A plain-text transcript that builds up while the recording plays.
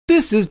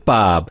This is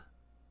Bob.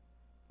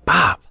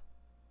 Bob.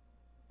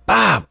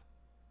 Bob.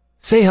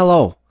 Say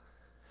hello.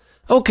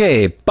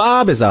 Okay,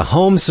 Bob is a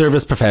home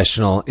service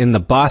professional in the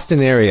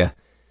Boston area.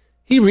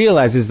 He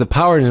realizes the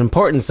power and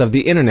importance of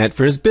the internet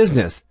for his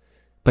business.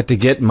 But to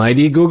get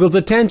mighty Google's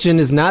attention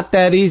is not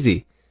that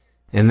easy.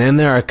 And then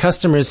there are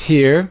customers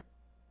here,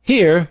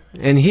 here,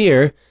 and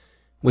here,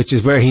 which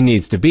is where he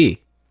needs to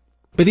be.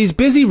 But he's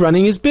busy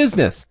running his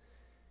business.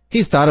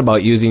 He's thought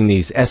about using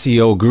these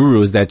SEO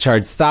gurus that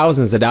charge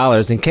thousands of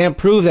dollars and can't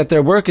prove that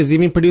their work is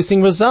even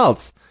producing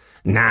results.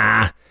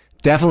 Nah,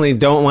 definitely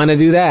don't want to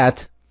do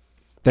that.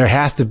 There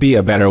has to be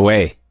a better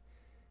way.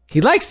 He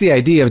likes the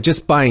idea of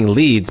just buying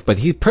leads, but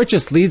he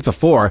purchased leads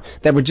before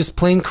that were just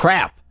plain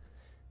crap.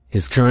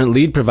 His current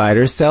lead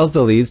provider sells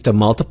the leads to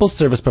multiple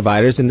service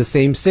providers in the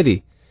same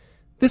city.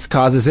 This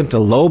causes him to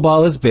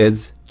lowball his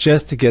bids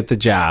just to get the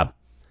job.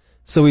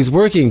 So he's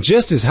working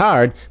just as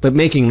hard, but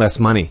making less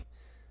money.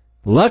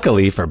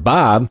 Luckily for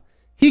Bob,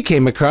 he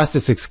came across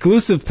this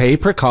exclusive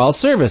pay-per-call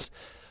service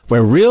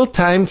where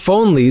real-time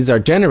phone leads are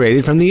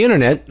generated from the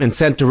internet and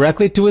sent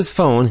directly to his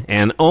phone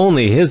and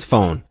only his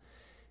phone.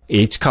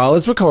 Each call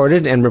is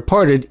recorded and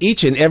reported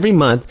each and every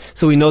month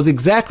so he knows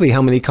exactly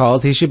how many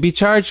calls he should be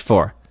charged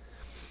for.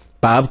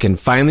 Bob can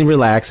finally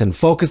relax and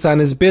focus on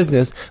his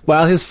business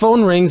while his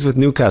phone rings with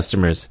new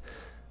customers.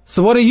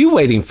 So what are you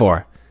waiting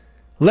for?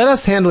 Let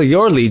us handle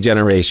your lead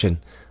generation.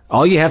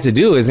 All you have to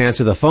do is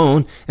answer the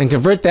phone and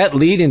convert that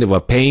lead into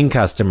a paying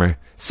customer.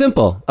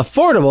 Simple,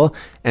 affordable,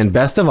 and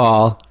best of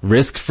all,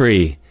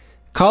 risk-free.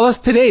 Call us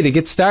today to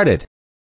get started.